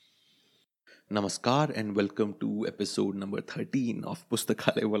Namaskar and welcome to episode number 13 of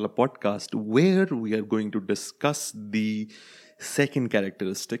Pustakhalaya Wala podcast, where we are going to discuss the second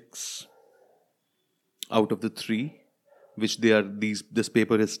characteristics out of the three, which this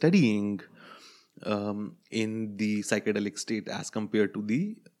paper is studying in the psychedelic state as compared to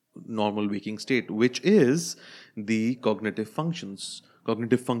the normal waking state, which is the cognitive functions.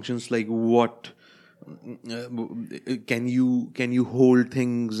 Cognitive functions like what can you hold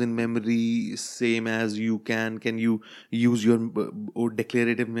things in memory same as you can you use your or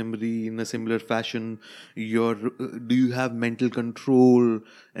declarative memory in a similar fashion, your do you have mental control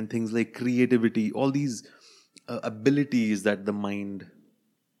and things like creativity, all these abilities that the mind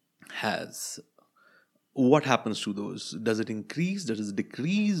has. What happens to those? Does it increase? Does it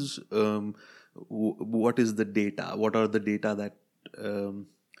decrease? What is the data? What are the data that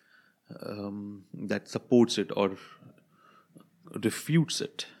supports it or refutes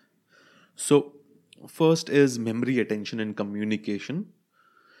it? So, first is memory, attention, and communication.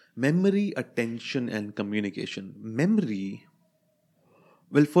 Memory, attention, and communication. Memory,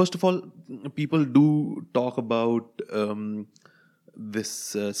 well, first of all, people do talk about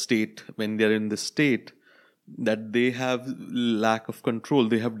this state when they're in this state, that they have lack of control,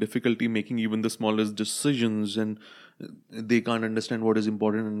 they have difficulty making even the smallest decisions, and they can't understand what is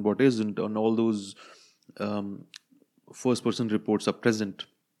important and what isn't, and all those first person reports are present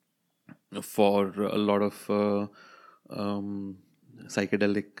for a lot of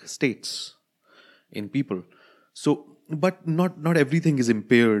psychedelic states in people. So, but not everything is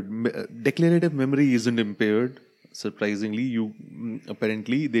impaired. Declarative memory isn't impaired. Surprisingly, you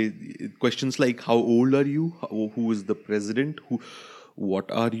apparently they questions like how old are you, who is the president, what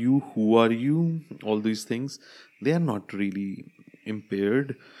are you, who are you, all these things, they are not really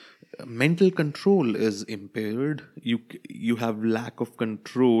impaired. Mental control is impaired. You have lack of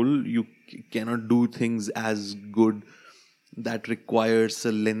control. You cannot do things as good. That requires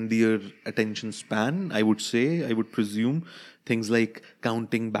a lengthier attention span, I would say, I would presume. Things like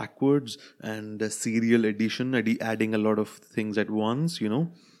counting backwards and serial addition, adding a lot of things at once,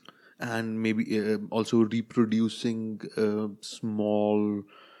 and maybe also reproducing small,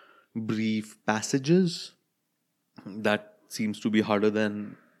 brief passages. That seems to be harder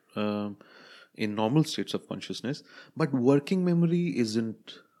than in normal states of consciousness. But working memory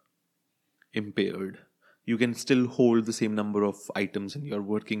isn't impaired. You can still hold the same number of items in your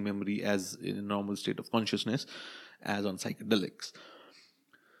working memory as in a normal state of consciousness, as on psychedelics.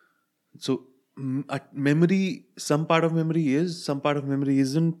 So, memory, some part of memory is, some part of memory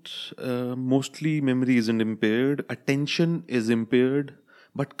isn't. Mostly, memory isn't impaired. Attention is impaired,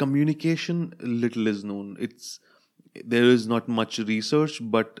 but communication, little is known. There is not much research,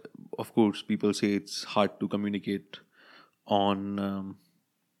 but of course, people say it's hard to communicate on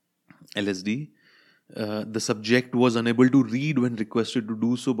LSD. The subject was unable to read when requested to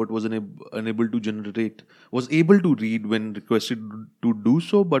do so, but was unable to generate. Was able to read when requested to do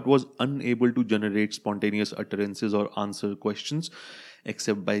so, but was unable to generate spontaneous utterances or answer questions,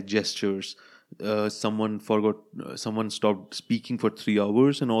 except by gestures. Someone forgot. Someone stopped speaking for 3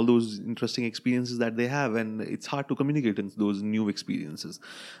 hours, and all those interesting experiences that they have, and it's hard to communicate in those new experiences.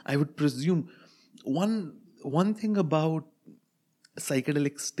 I would presume one thing about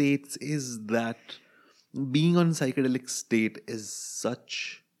psychedelic states is that being on psychedelic state is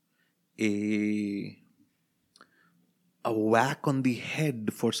such a whack on the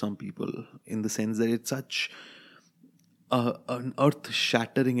head for some people, in the sense that it's such an earth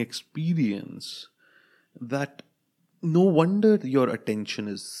shattering experience that no wonder your attention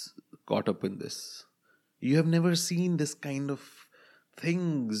is caught up in this. You have never seen this kind of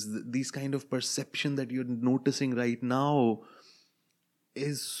things, these kind of perception that you're noticing right now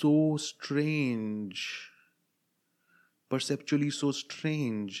is so strange, perceptually so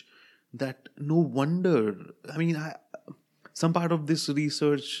strange, that no wonder. I mean, some part of this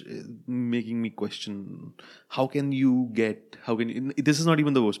research is making me question how can you, this is not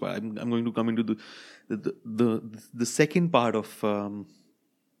even the worst part. I'm going to come into the second part of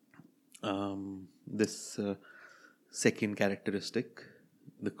this second characteristic,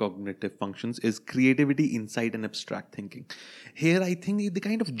 the cognitive functions, is creativity, insight, and abstract thinking. Here, I think they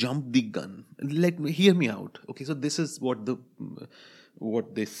kind of jump the gun. Let me hear me out. Okay, so this is what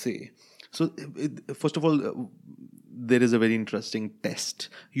they say. So, first of all, there is a very interesting test.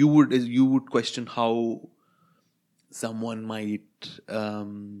 You would question how someone might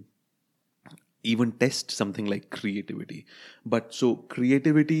even test something like creativity. But so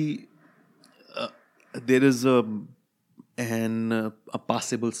creativity, there is a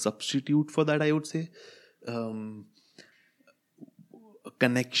possible substitute for that, I would say.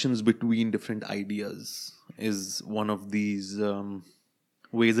 connections between different ideas is one of these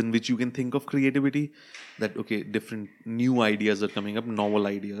ways in which you can think of creativity. That okay, different new ideas are coming up, novel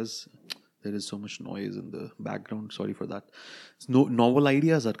ideas. There is so much noise in the background, sorry for that. No, novel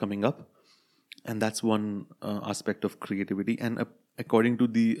ideas are coming up, and that's one aspect of creativity. And according to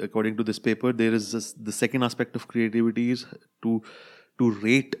this paper, there is the second aspect of creativity is to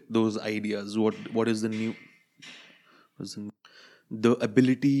rate those ideas. What is the new, the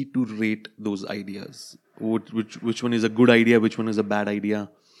ability to rate those ideas. Which one is a good idea, which one is a bad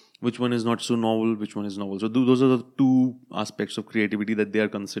idea, which one is not so novel, which one is novel. So those are the two aspects of creativity that they are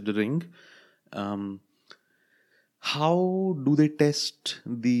considering. How do they test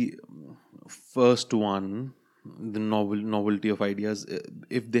the first one, the novelty of ideas,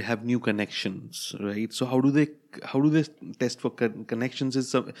 if they have new connections, right? So how do they test for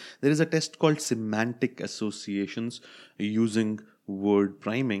connections? There is a test called semantic associations using word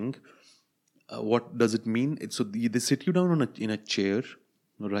priming. What does it mean? They sit you down in a chair,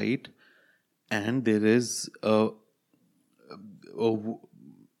 right? And there is a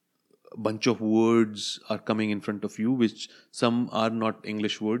bunch of words are coming in front of you, which some are not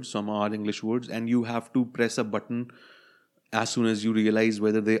English words, some are English words, and you have to press a button as soon as you realize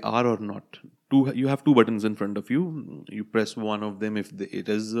whether they are or not. You have two buttons in front of you. You press one of them if it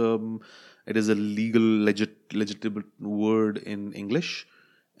is a legal legitimate word in English,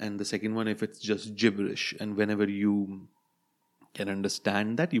 and the second one if it's just gibberish. And whenever you can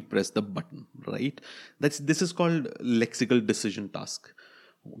understand that, you press the button, right? This is called lexical decision task.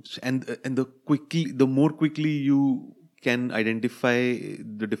 And the more quickly you can identify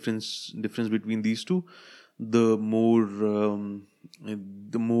the difference between these two, the more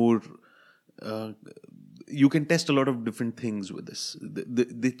you can test a lot of different things with this.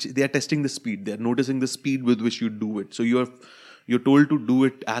 They are testing the speed. They are noticing the speed with which you do it. So you're told to do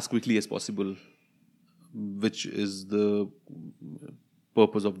it as quickly as possible, which is the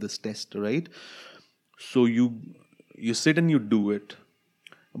purpose of this test, right? So you sit and you do it.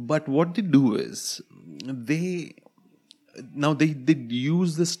 But what they do is they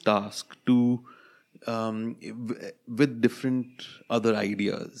use this task to with different other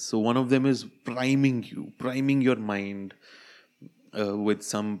ideas. So one of them is priming your mind with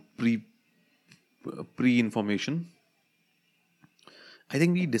some pre information. I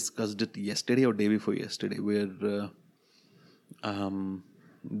think we discussed it yesterday or day before yesterday, where I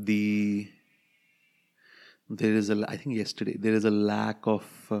think yesterday, there is a lack of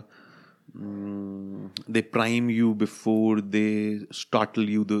they prime you before they startle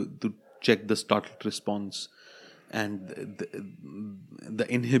you to check the startled response, and the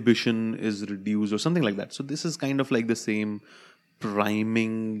inhibition is reduced or something like that. So this is kind of like the same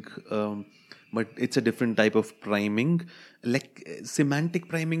priming, but it's a different type of priming. Like semantic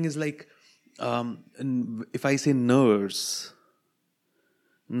priming is like, if I say nurse,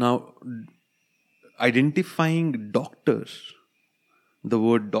 now identifying doctor, the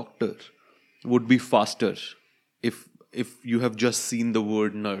word doctor, would be faster if you have just seen the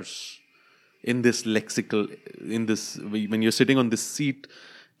word nurse in this lexical, in this, when you're sitting on this seat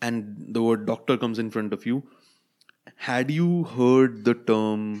and the word doctor comes in front of you. Had you heard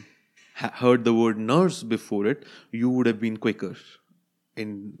the word nurse before it, you would have been quicker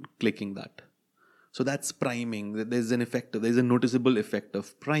in clicking that. So that's priming. There's a noticeable effect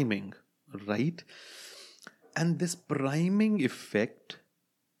of priming, right? And this priming effect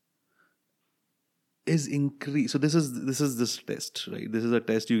is increased. So this is this test, right? This is a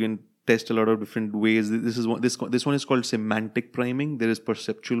test. You can test a lot of different ways. This one is called semantic priming. There is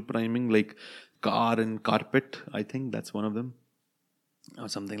perceptual priming, like car and carpet. I think that's one of them, or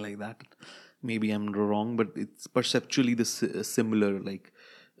something like that. Maybe I'm wrong, but it's perceptually similar, like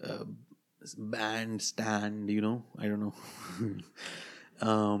band, stand. I don't know.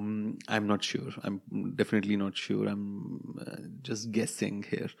 I'm not sure. I'm definitely not sure. I'm just guessing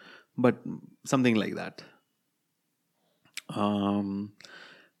here, but something like that.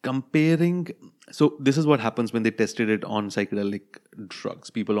 Comparing. So this is what happens when they tested it on psychedelic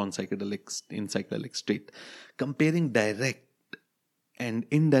drugs, people on psychedelics in psychedelic state. Comparing direct and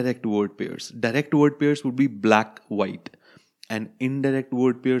indirect word pairs. Direct word pairs would be black, white, and indirect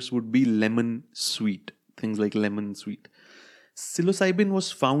word pairs would be lemon, sweet. Things like lemon, sweet. Psilocybin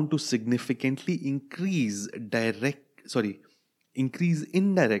was found to significantly increase indirect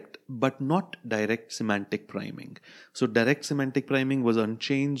but not direct semantic priming. So direct semantic priming was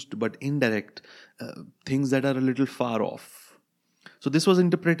unchanged, but indirect, things that are a little far off. So this was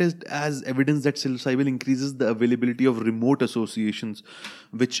interpreted as evidence that psilocybin increases the availability of remote associations,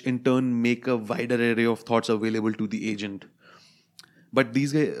 which in turn make a wider array of thoughts available to the agent. But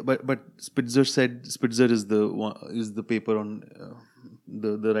these guys, but Spitzer said, Spitzer is the paper on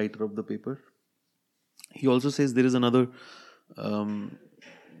the writer of the paper. He also says there is um,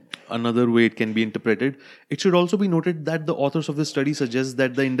 another way it can be interpreted. It should also be noted that the authors of this study suggest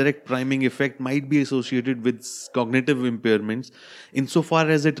that the indirect priming effect might be associated with cognitive impairments insofar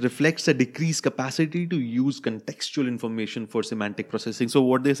as it reflects a decreased capacity to use contextual information for semantic processing. So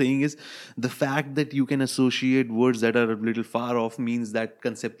what they're saying is the fact that you can associate words that are a little far off means that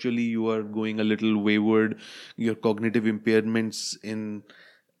conceptually you are going a little wayward. Your cognitive impairments in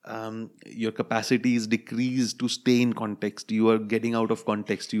your capacity is decreased to stay in context. You are getting out of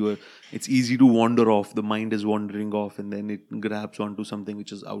context. It's easy to wander off. The mind is wandering off, and then it grabs onto something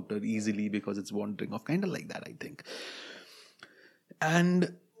which is outer easily because it's wandering off, kind of like that, I think.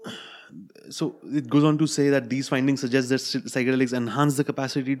 And so it goes on to say that these findings suggest that psychedelics enhance the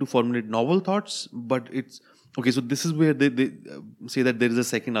capacity to formulate novel thoughts. But it's okay. So this is where they say that there is a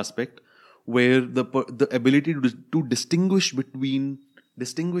second aspect where the ability to distinguish between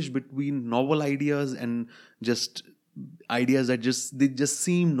novel ideas and just ideas that just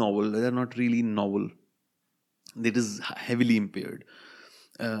seem novel. They're not really novel. It is heavily impaired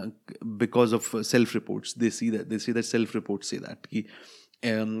because of self-reports. They say that self-reports say that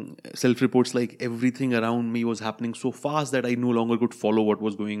self-reports like everything around me was happening so fast that I no longer could follow what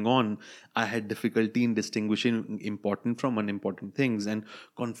was going on. I had difficulty in distinguishing important from unimportant things, and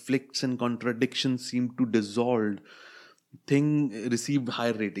conflicts and contradictions seemed to dissolve. Thing received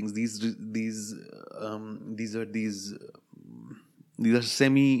higher ratings. These are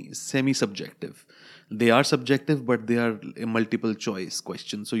semi subjective. They are subjective, but they are a multiple choice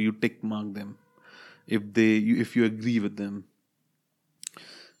question. So you tick mark them if you agree with them.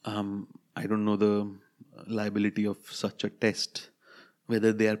 I don't know the liability of such a test,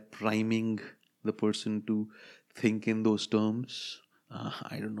 whether they are priming the person to think in those terms.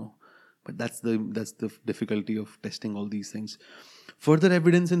 I don't know. But that's the difficulty of testing all these things. Further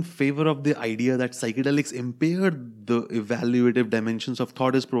evidence in favor of the idea that psychedelics impair the evaluative dimensions of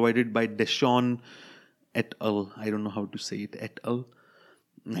thought is provided by Deschon et al. I don't know how to say it. Et al.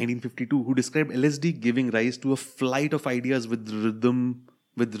 1952, who described LSD giving rise to a flight of ideas with rhythm,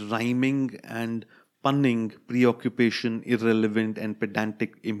 with rhyming and punning, preoccupation, irrelevant and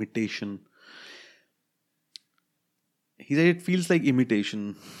pedantic imitation. He said it feels like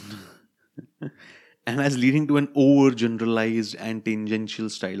imitation. And as leading to an over-generalized and tangential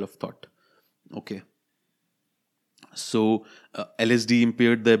style of thought. Okay. So, LSD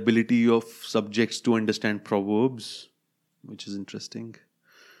impaired the ability of subjects to understand proverbs, which is interesting.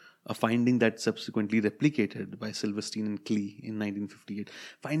 A finding that subsequently replicated by Silverstein and Klee in 1958.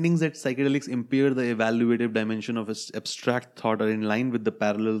 Findings that psychedelics impair the evaluative dimension of abstract thought are in line with the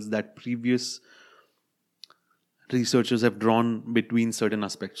parallels that previous researchers have drawn between certain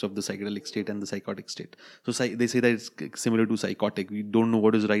aspects of the psychedelic state and the psychotic state. So they say that it's similar to psychotic. We don't know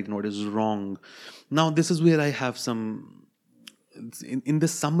what is right and what is wrong. Now, this is where I have some... In the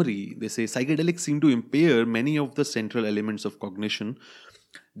summary, they say psychedelics seem to impair many of the central elements of cognition,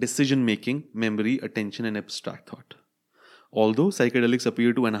 decision-making, memory, attention, and abstract thought. Although psychedelics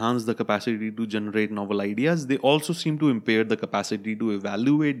appear to enhance the capacity to generate novel ideas, they also seem to impair the capacity to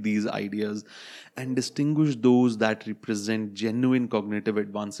evaluate these ideas and distinguish those that represent genuine cognitive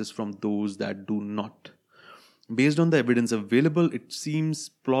advances from those that do not. Based on the evidence available, it seems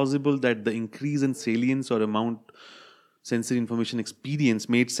plausible that the increase in salience or amount sensory information experience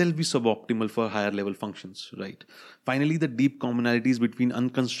may itself be suboptimal for higher level functions, right? Finally, the deep commonalities between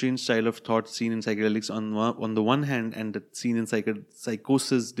unconstrained style of thought seen in psychedelics on the one hand and seen in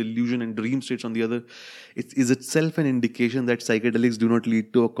psychosis, delusion, and dream states on the other, it is itself an indication that psychedelics do not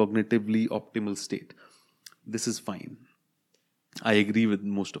lead to a cognitively optimal state. This is fine. I agree with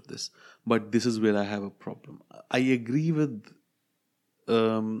most of this, but this is where I have a problem. I agree with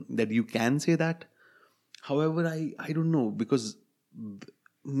that you can say that. However, I don't know, because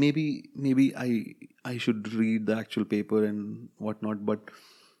maybe I should read the actual paper and whatnot. But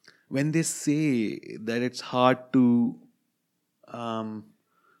when they say that it's hard to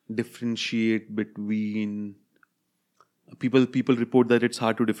differentiate between people report that it's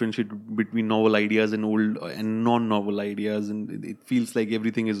hard to differentiate between novel ideas and old and non-novel ideas, and it feels like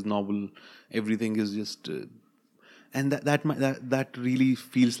everything is novel, everything is just. And that really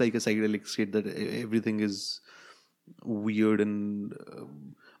feels like a psychedelic state, that everything is weird and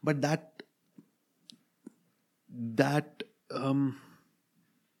but that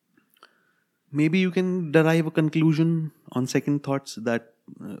maybe you can derive a conclusion on second thoughts that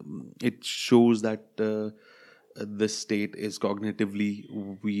it shows that this state is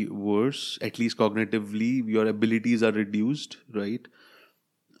cognitively worse. At least cognitively, your abilities are reduced, right?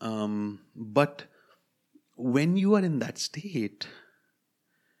 But when you are in that state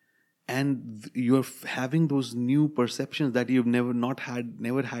and you're having those new perceptions that you've never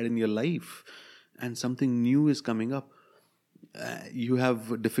had in your life, and something new is coming up, you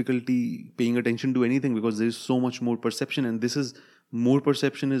have difficulty paying attention to anything because there is so much more perception. And this is more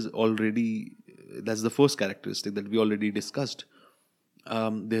perception is already, that's the first characteristic that we already discussed.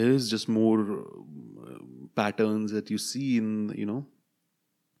 There is just more patterns that you see in,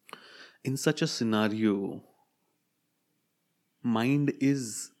 in such a scenario. Mind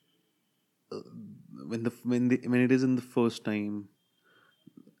is when it is in the first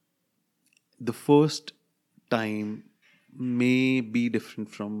time may be different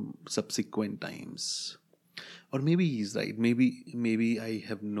from subsequent times. Or maybe he's right, maybe I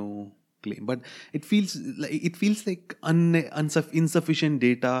have no claim, but it feels like insufficient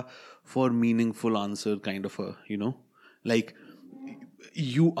data for meaningful answer, kind of a, like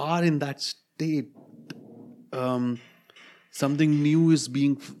you are in that state. Something new is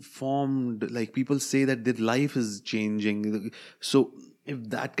being formed, like people say that their life is changing. So if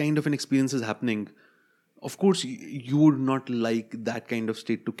that kind of an experience is happening, of course you would not like that kind of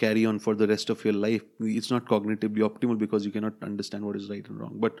state to carry on for the rest of your life. It's not cognitively optimal because you cannot understand what is right and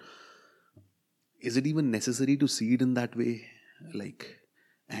wrong. But is it even necessary to see it in that way, like,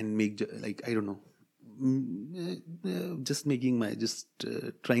 and like, I don't know. Just making my just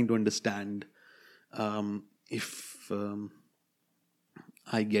trying to understand if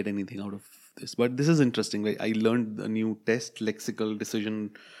I get anything out of this. But this is interesting. Right? I learned a new test: lexical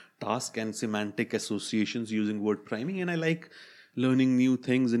decision task and semantic associations using word priming, and I like learning new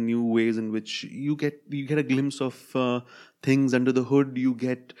things and new ways in which you get a glimpse of things under the hood. You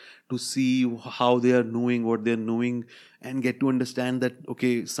get to see how they are knowing what they are knowing, and get to understand that,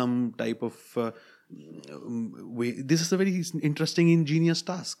 okay, some type of way. This is a very interesting, ingenious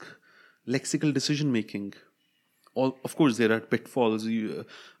task: lexical decision making. Of course there are pitfalls,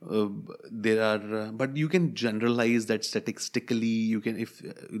 there are but you can generalize that statistically. You can, if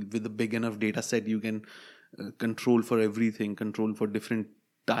with a big enough data set, you can control for everything, control for different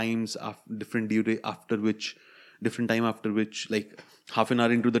times, different time after which, like half an hour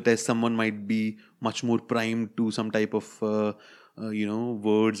into the test, someone might be much more primed to some type of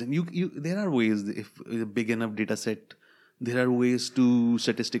words. And you there are ways, if a big enough data set, there are ways to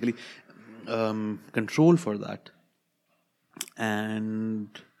statistically control for that. And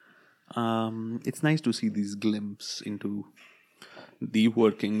it's nice to see these glimpses into the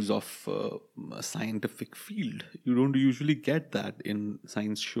workings of a scientific field. You don't usually get that in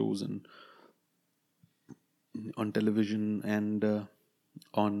science shows and on television, and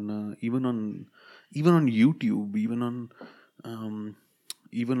on even on YouTube, even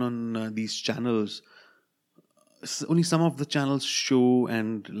on these channels. Only some of the channels show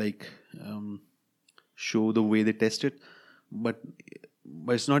and show the way they test it, but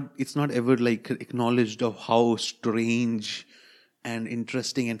it's not ever like acknowledged of how strange and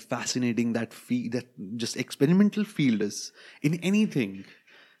interesting and fascinating that just experimental field is in anything.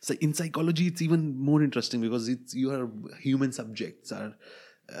 So in psychology it's even more interesting because human subjects are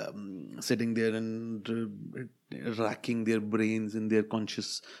sitting there and racking their brains in their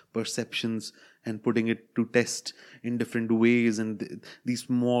conscious perceptions and putting it to test in different ways. And these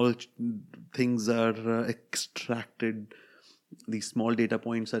small things are extracted. These small data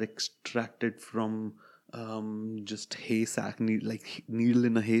points are extracted from just like needle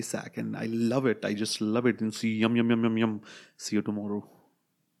in a haystack. And I love it. I just love it. And see, yum, yum, yum, yum, yum. See you tomorrow.